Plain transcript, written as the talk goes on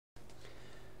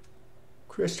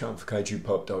Christian for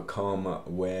KaijuPop.com,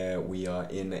 where we are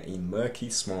in a murky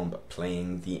swamp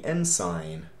playing the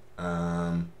Ensign,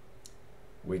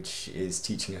 which is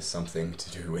teaching us something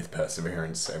to do with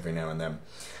perseverance every now and then.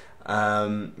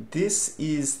 This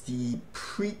is the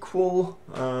prequel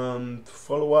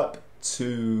follow-up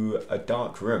to A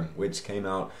Dark Room, which came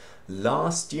out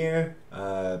last year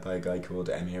by a guy called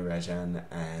Emir Rajan,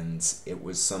 and it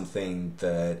was something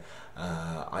that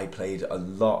I played a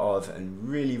lot of and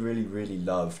really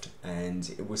loved, and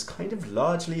it was kind of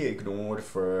largely ignored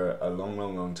for a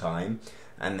long time,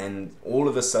 and then all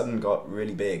of a sudden got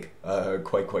really big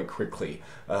quite quickly,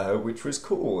 which was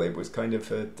cool. It was kind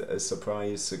of a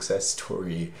surprise success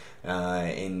story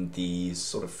in the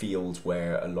sort of field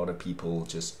where a lot of people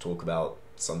just talk about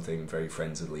something very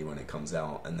frenziedly when it comes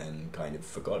out and then kind of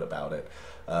forgot about it.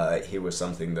 Here was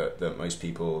something that most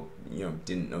people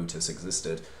didn't notice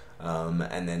existed,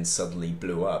 and then suddenly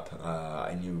blew up.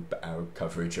 I knew our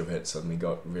coverage of it suddenly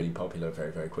got really popular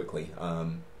very quickly.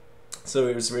 So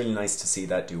it was really nice to see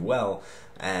that do well,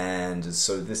 and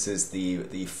so this is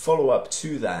the follow-up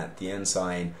to that, the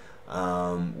Ensign,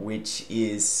 which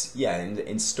is,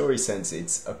 in story sense,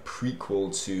 it's a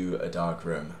prequel to A Dark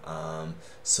Room.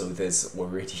 So there's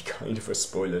already kind of a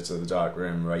spoiler to The Dark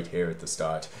Room right here at the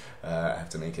start. I have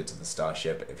to make it to the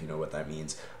starship, if you know what that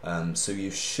means. So you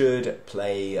should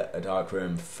play A Dark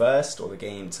Room first, or the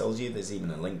game tells you. There's even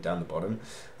a link down the bottom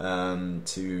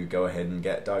to go ahead and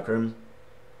get Dark Room.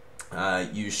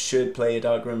 You should play A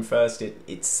Dark Room first,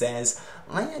 it says.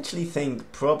 I actually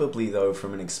think probably, though,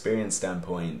 from an experience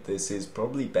standpoint, this is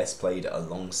probably best played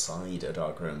alongside A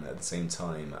Dark Room at the same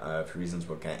time, for reasons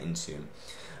we'll get into.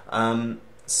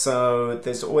 So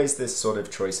there's always this sort of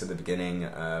choice at the beginning,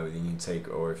 whether you can take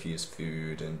or refuse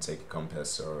food and take a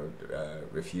compass, or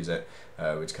refuse it,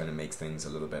 which kind of makes things a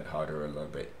little bit harder or a little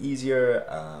bit easier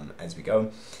as we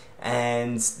go.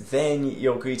 And then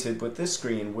you're greeted with this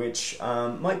screen, which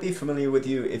might be familiar with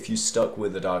you if you stuck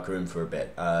with the Dark Room for a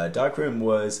bit. Dark Room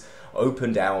was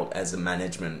opened out as a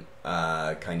management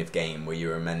kind of game where you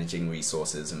were managing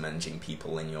resources and managing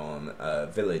people in your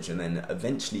village, and then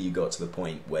eventually you got to the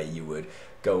point where you would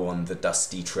go on the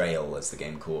Dusty Trail, as the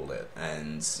game called it,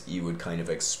 and you would kind of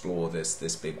explore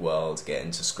this big world, get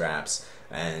into scraps,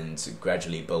 and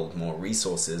gradually build more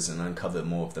resources and uncover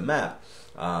more of the map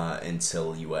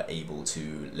until you were able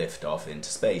to lift off into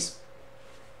space.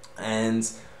 And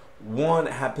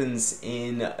what happens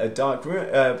in A Dark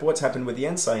Room, what's happened with the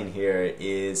Ensign here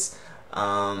is,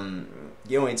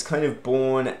 it's kind of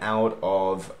born out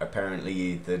of,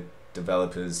 apparently, the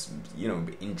developers,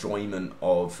 enjoyment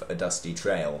of A Dusty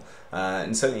Trail.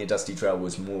 And certainly A Dusty Trail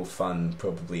was more fun,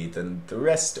 probably, than the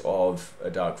rest of A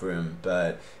Dark Room,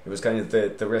 but it was kind of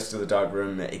the rest of the Dark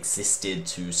Room existed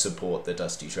to support the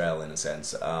Dusty Trail, in a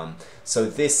sense. So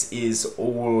this is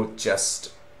all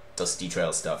just Dusty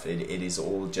Trail stuff. It is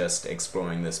all just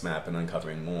exploring this map and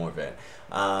uncovering more of it.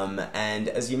 And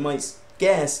as you might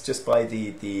guess, just by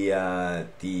the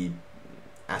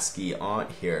ASCII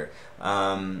art here,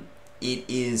 it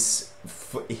is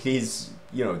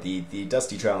the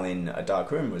Dusty Trail in A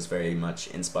Dark Room was very much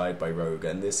inspired by Rogue,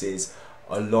 and this is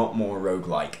a lot more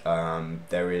roguelike.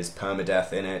 There is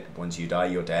permadeath in it. Once you die,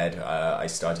 you're dead. I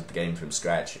started the game from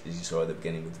scratch, as you saw at the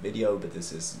beginning of the video, but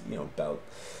this is about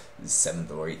the 7th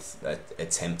or 8th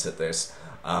attempt at this.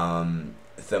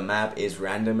 The map is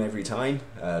random every time,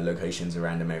 locations are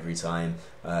random every time,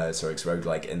 so it's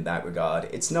roguelike in that regard.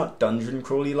 It's not dungeon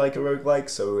crawly like a roguelike,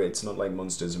 so it's not like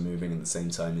monsters are moving at the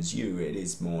same time as you. It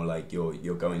is more like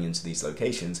you're going into these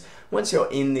locations. Once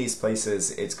you're in these places,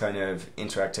 it's kind of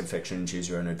interactive fiction, choose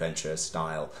your own adventure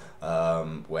style,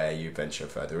 where you venture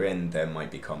further in, there might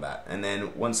be combat. And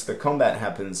then once the combat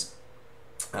happens,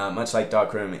 much like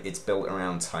Dark Room, it's built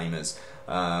around timers.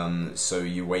 So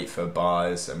you wait for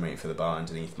bars, and wait for the bar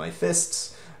underneath my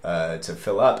fists to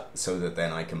fill up, so that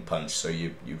then I can punch. So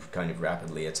you kind of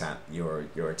rapidly attack your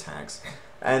attacks.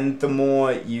 And the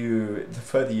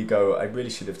further you go, I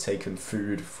really should have taken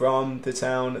food from the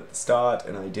town at the start,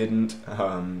 and I didn't.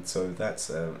 So that's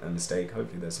a mistake.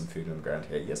 Hopefully there's some food on the ground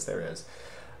here. Yes, there is.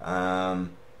 There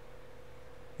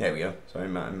we go. So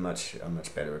I'm much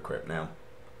better equipped now.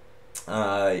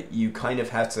 You kind of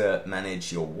have to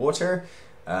manage your water,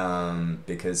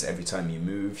 because every time you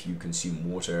move, you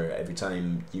consume water. Every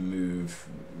time you move,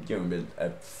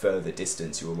 a further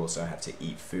distance, you will also have to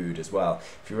eat food as well.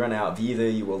 If you run out of either,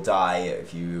 you will die.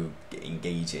 If you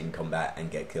engage in combat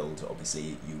and get killed,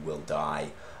 obviously you will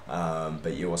die.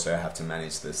 But you also have to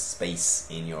manage the space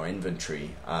in your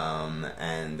inventory,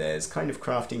 and there's kind of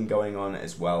crafting going on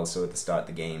as well. So at the start of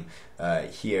the game,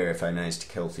 here, if I manage to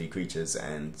kill 3 creatures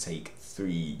and take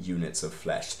 3 units of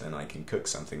flesh, then I can cook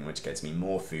something which gets me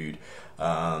more food.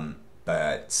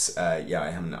 But yeah, I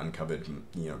haven't uncovered,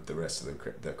 you know, the rest of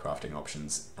the crafting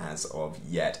options as of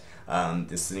yet.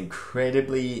 This is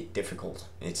incredibly difficult.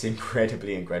 It's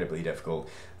incredibly difficult.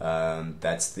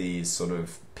 That's the sort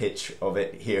of pitch of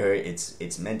it here.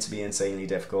 It's meant to be insanely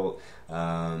difficult.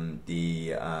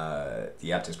 The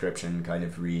app description kind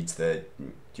of reads that,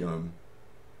 you know,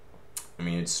 I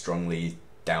mean, it strongly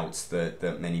doubts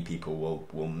that many people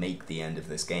will make the end of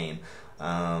this game.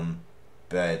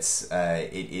 But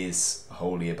it is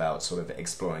wholly about sort of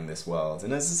exploring this world.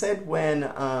 And as I said, when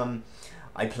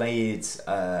I played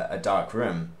A Dark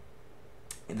Room,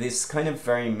 this kind of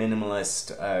very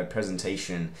minimalist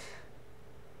presentation,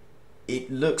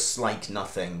 it looks like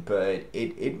nothing, but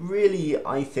it really,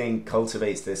 I think,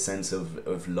 cultivates this sense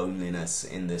of loneliness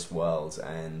in this world.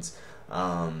 And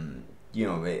you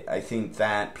know, I think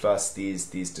that plus these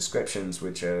descriptions,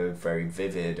 which are very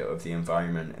vivid of the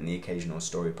environment, and the occasional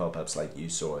story pop-ups like you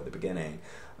saw at the beginning,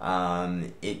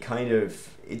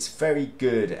 it's very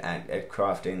good at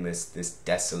crafting this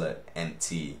desolate,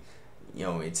 empty, you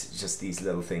know, it's just these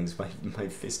little things. My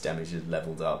fist damage is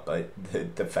leveled up, but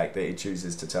the fact that it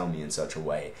chooses to tell me in such a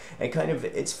way,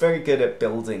 it's very good at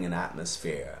building an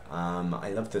atmosphere.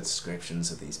 I love the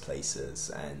descriptions of these places,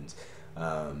 and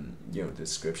you know, the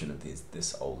description of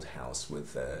this old house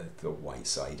with the white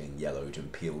siding yellowed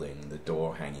and peeling, the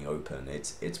door hanging open.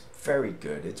 It's very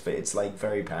good. It's like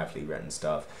very powerfully written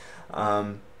stuff.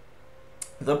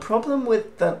 The problem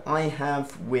that I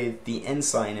have with the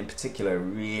Ensign in particular,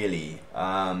 really,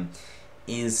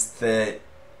 is that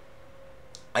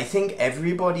I think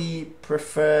everybody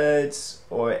preferred,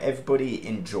 or everybody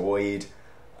enjoyed,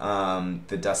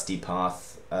 the Dusty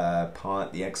Path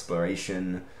part, the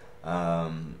exploration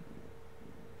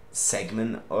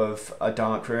segment of A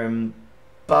Dark Room.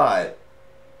 But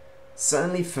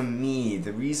certainly for me,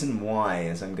 the reason why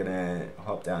is, I'm gonna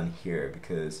hop down here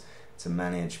because to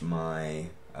manage my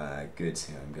goods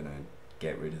here, I'm gonna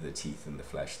get rid of the teeth and the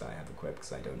flesh that I have equipped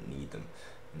because I don't need them,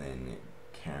 and then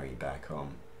carry back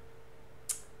on.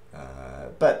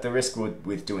 But the risk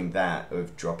with doing that,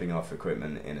 of dropping off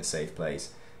equipment in a safe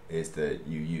place, is that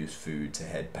you use food to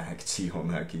head back to your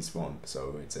murky swamp,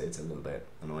 so it's a little bit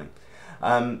annoying.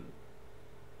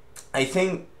 I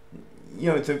think, you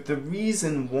know, the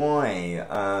reason why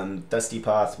Dusty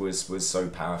Path was so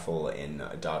powerful in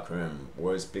A Dark Room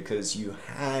was because you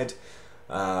had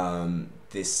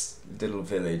this little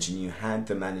village, and you had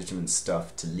the management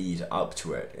stuff to lead up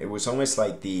to it. It was almost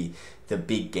like the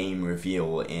big game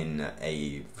reveal in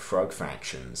a Frog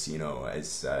Factions, you know,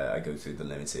 as I go through the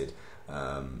limited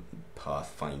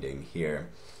path finding here,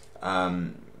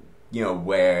 you know,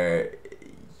 where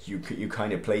you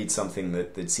kind of played something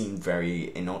that seemed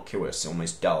very innocuous,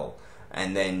 almost dull,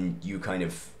 and then you kind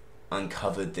of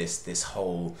uncovered this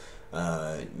whole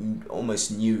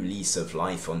almost new lease of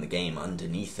life on the game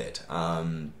underneath it,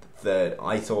 that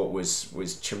I thought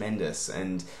was tremendous.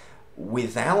 And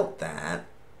without that,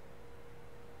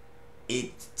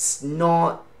 it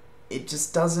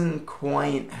just doesn't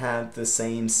quite have the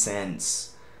same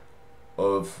sense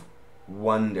of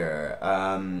wonder,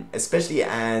 especially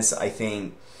as I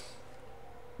think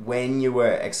when you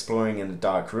were exploring in the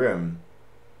Dark Room,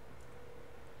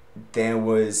 there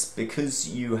was, because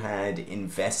you had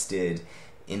invested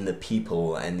in the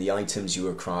people and the items you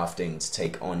were crafting to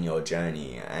take on your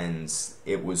journey, and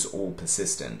it was all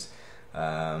persistent.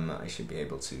 I should be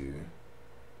able to,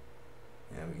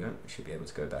 there we go, I should be able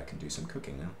to go back and do some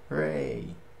cooking now.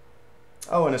 Hooray!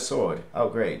 Oh, and a sword. Oh,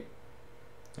 great.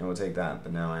 I will take that,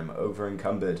 but now I'm over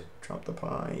encumbered. Drop the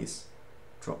pies.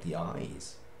 Drop the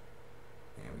eyes.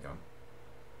 There we go.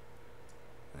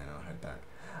 And I'll head back.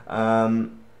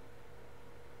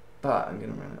 But I'm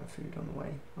going to run out of food on the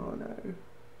way. Oh no.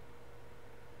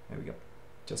 There we go.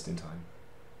 Just in time.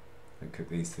 I cook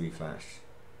these 3 flash.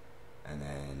 And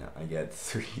then I get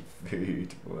 3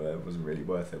 food. Well, that wasn't really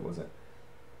worth it, was it?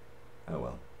 Oh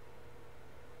well.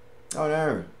 Oh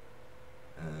no!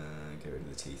 Get rid of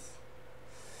the teeth.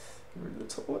 Get rid of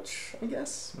the torch, I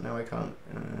guess. Now I can't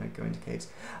go into caves.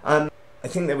 I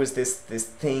think there was this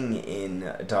thing in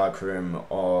A Dark Room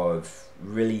of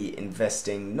really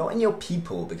investing, not in your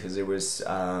people, because it was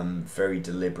very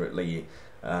deliberately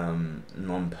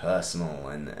non-personal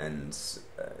and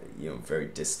you know, very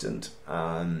distant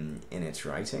in its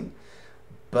writing,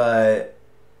 but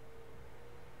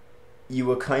you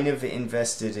were kind of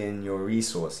invested in your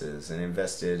resources and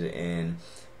invested in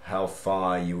how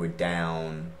far you were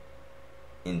down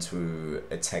into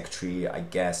a tech tree, I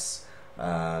guess.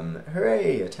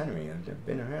 Hooray, a tannery. I've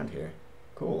been around here.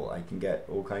 Cool, I can get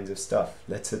all kinds of stuff.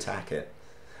 Let's attack it.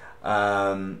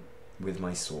 with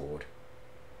my sword.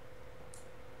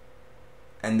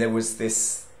 And there was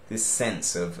this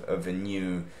sense of a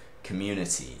new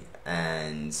community,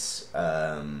 and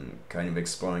kind of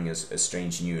exploring a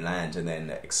strange new land and then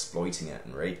exploiting it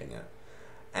and raping it.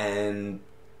 And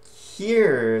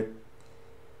here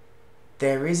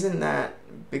there isn't that,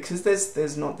 because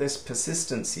there's not this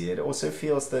persistency. It also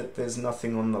feels that there's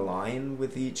nothing on the line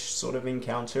with each sort of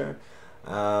encounter,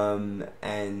 and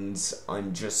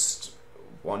I'm just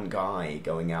one guy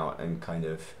going out and kind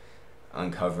of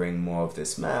uncovering more of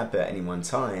this map at any one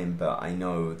time. But I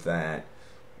know that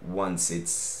once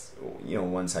it's, you know,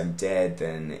 once I'm dead,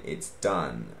 then it's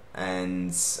done. And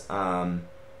it's not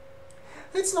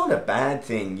a bad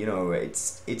thing, you know.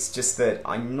 It's just that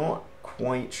I'm not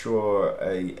quite sure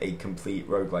a complete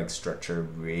roguelike structure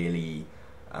really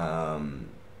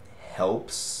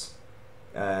helps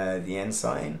the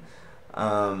Ensign,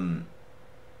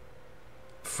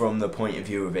 from the point of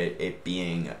view of it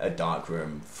being a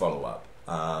Darkroom follow-up.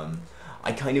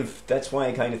 That's why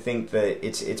I kind of think that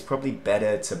it's probably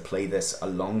better to play this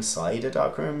alongside a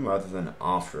Darkroom rather than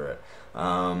after it.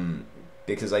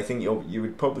 Because I think you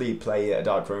would probably play a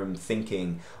Darkroom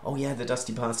thinking, oh yeah, the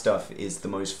Dusty Path stuff is the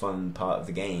most fun part of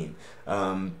the game,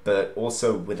 but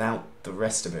also without the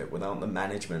rest of it, without the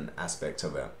management aspect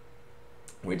of it,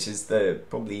 which is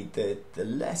probably the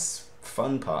less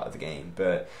fun part of the game,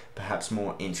 but perhaps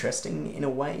more interesting in a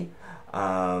way.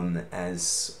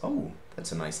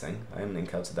 That's a nice thing. I haven't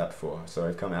encountered that before. So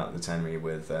I've come out of the tannery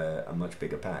with a much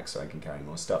bigger pack, so I can carry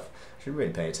more stuff. I should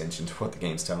really pay attention to what the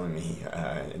game's telling me,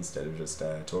 instead of just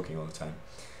talking all the time.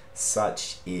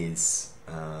 Such is,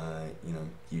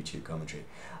 YouTube commentary.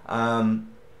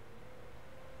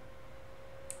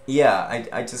 Yeah,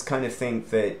 I just kind of think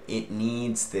that it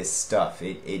needs this stuff.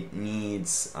 It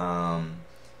needs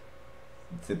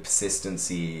the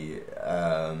persistency,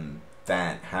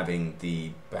 that having the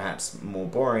perhaps more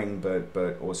boring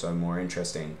but also more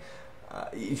interesting,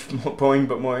 more boring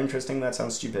but more interesting, that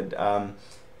sounds stupid,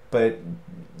 but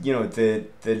you know, the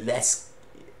less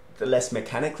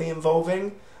mechanically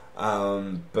involving,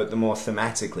 but the more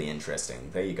thematically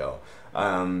interesting, there you go,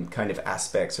 kind of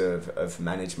aspect of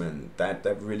management that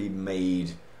really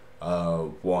made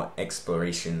what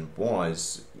exploration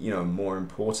was, you know, more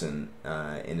important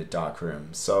in a Darkroom.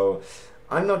 So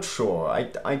I'm not sure.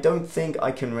 I don't think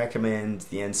I can recommend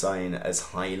the Ensign as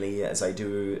highly as I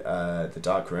do the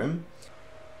Darkroom.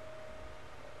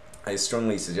 I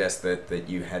strongly suggest that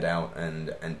you head out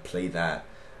and play that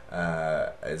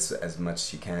as much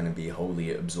as you can, and be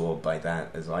wholly absorbed by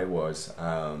that as I was,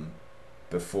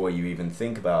 before you even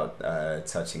think about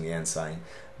touching the Ensign.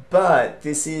 But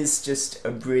this is just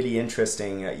a really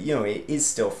interesting, you know, it is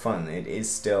still fun. It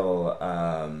is still,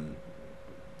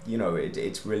 you know,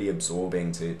 it's really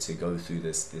absorbing to go through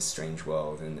this strange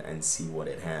world and see what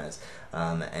it has.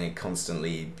 And it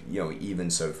constantly, you know,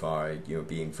 even so far, you know,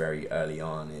 being very early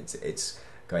on, it's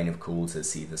kind of cool to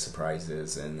see the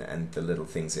surprises and the little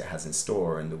things it has in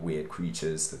store and the weird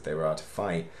creatures that there are to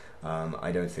fight.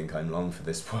 I don't think I'm long for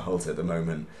this world at the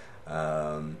moment,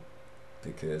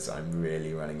 because I'm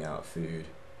really running out of food.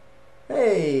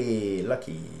 Hey,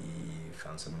 lucky,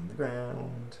 found some on the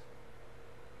ground.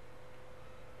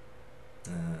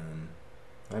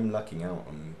 I'm lucking out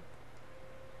on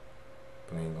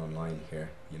playing online here,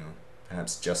 you know.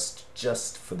 Perhaps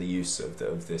just for the use of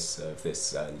this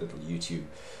little YouTube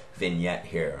vignette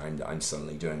here, I'm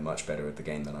suddenly doing much better at the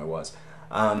game than I was.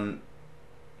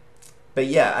 But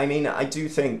yeah, I mean, I do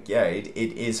think, yeah, it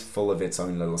is full of its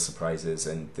own little surprises,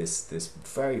 and this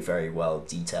very, very well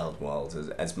detailed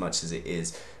world, as much as it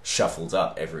is shuffled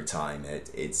up every time,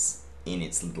 it's in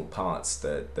its little parts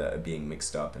that are being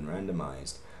mixed up and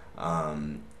randomized.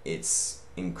 It's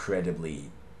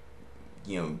incredibly,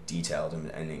 you know, detailed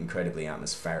and incredibly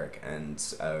atmospheric, and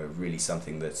really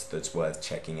something that's worth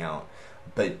checking out.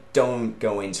 But don't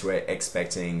go into it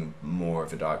expecting more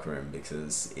of a Darkroom,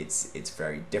 because it's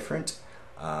very different.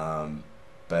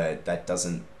 But that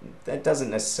doesn't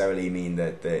necessarily mean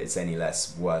that it's any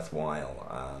less worthwhile.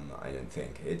 I don't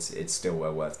think it's still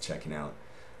well worth checking out.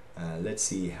 Let's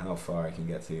see how far I can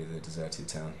get through the deserted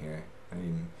town here.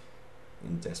 I'm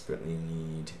in desperate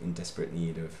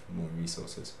need of more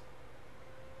resources.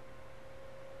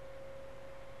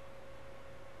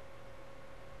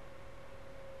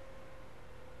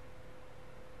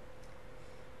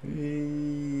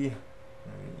 Eat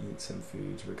some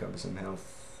food to recover some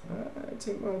health.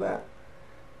 Take more of that.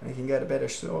 I can get a better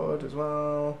sword as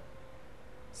well.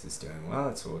 This is doing well.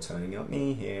 It's all turning up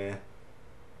me here.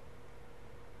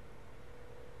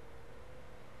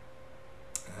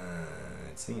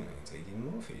 Let's see. I'm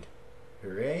taking more food.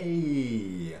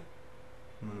 Hooray!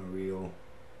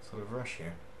 sort of rush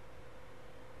here.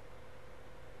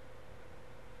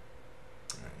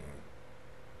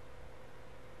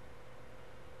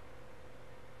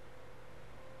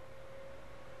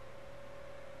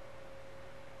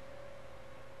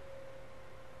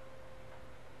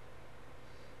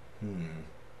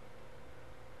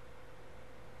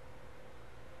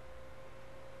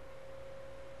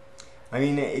 I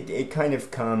mean, it kind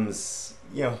of comes,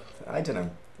 I don't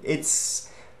know. It's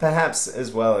perhaps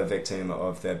as well a victim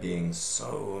of there being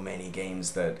so many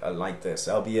games that are like this,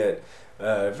 albeit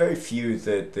very few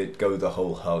that go the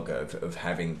whole hog of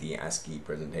having the ASCII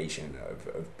presentation,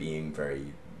 of being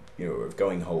very, of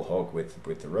going whole hog with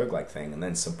the roguelike thing, and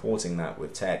then supporting that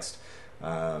with text,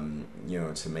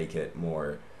 to make it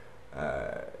more,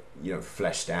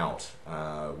 fleshed out,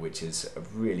 which is a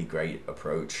really great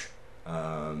approach.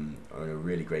 Or a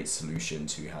really great solution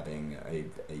to having a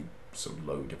sort of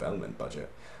low development budget.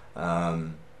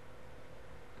 But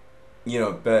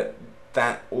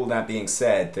all that being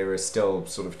said, there are still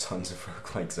sort of tons of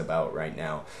roguelikes about right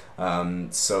now.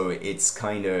 So it's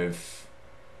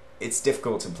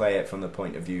difficult to play it from the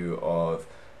point of view of,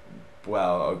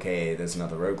 well, okay, there's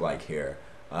another roguelike here,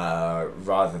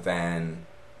 rather than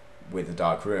with The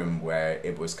Dark Room, where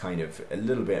it was kind of a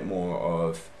little bit more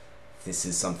of, this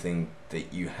is something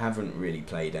that you haven't really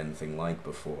played anything like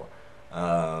before.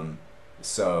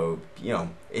 So,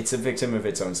 it's a victim of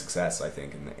its own success, I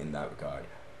think, in that regard.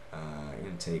 I'm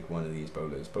going to take one of these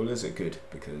bowlers. Bowlers are good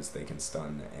because they can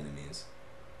stun enemies.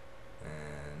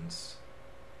 And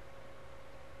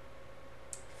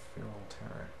Feral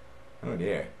Terror. Oh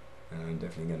dear. I'm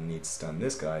definitely going to need to stun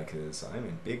this guy because I'm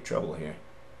in big trouble here.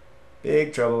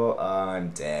 Big trouble. I'm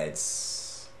dead.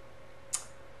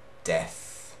 Death.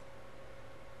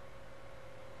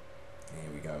 There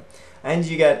we go. And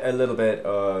you get a little bit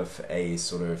of a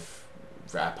sort of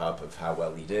wrap up of how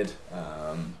well you did.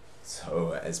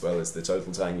 So as well as the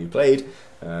total time you played.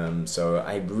 So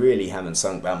I really haven't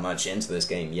sunk that much into this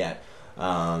game yet.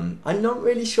 I'm not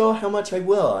really sure how much I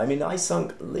will. I mean, I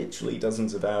sunk literally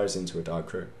dozens of hours into A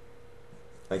Dark Room.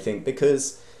 I think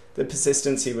because the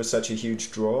persistency was such a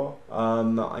huge draw.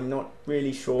 I'm not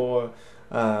really sure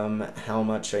how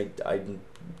much I'm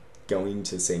going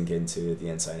to sink into the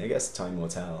Ensign. I guess time will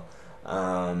tell.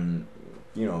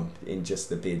 In just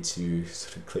the bid to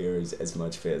sort of clear as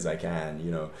much of it as I can.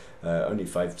 Only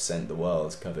 5% of the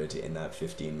world covered in that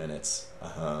 15 minutes,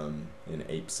 and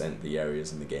 8% of the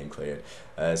areas in the game cleared.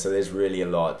 So there's really a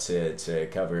lot to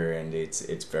cover, and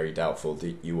it's very doubtful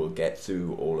that you will get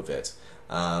through all of it.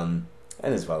 And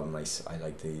as well, I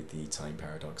like the time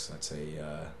paradox. That's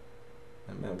a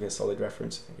Metal Gear Solid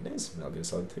reference. I think it is Metal Gear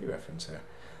Solid 3 reference here.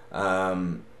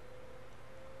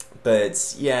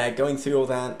 But yeah, going through all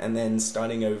that and then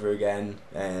starting over again,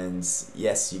 and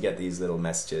yes, you get these little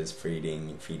messages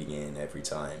feeding in every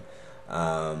time.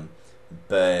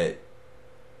 But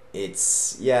I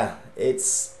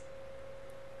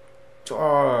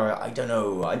don't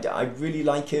know. I really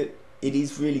like it. It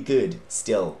is really good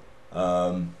still.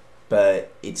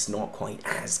 But it's not quite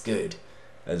as good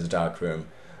as A Dark Room.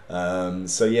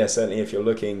 So yeah, certainly if you're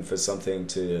looking for something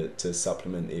to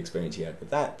supplement the experience you had with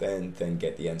that, then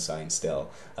get the Ensign still.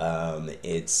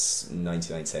 It's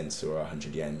 99 cents or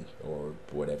 100 yen or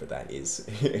whatever that is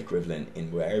equivalent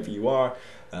in wherever you are.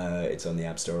 It's on the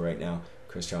App Store right now.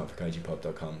 Chris Chant for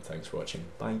KaijuPop.com. Thanks for watching.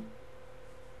 Bye.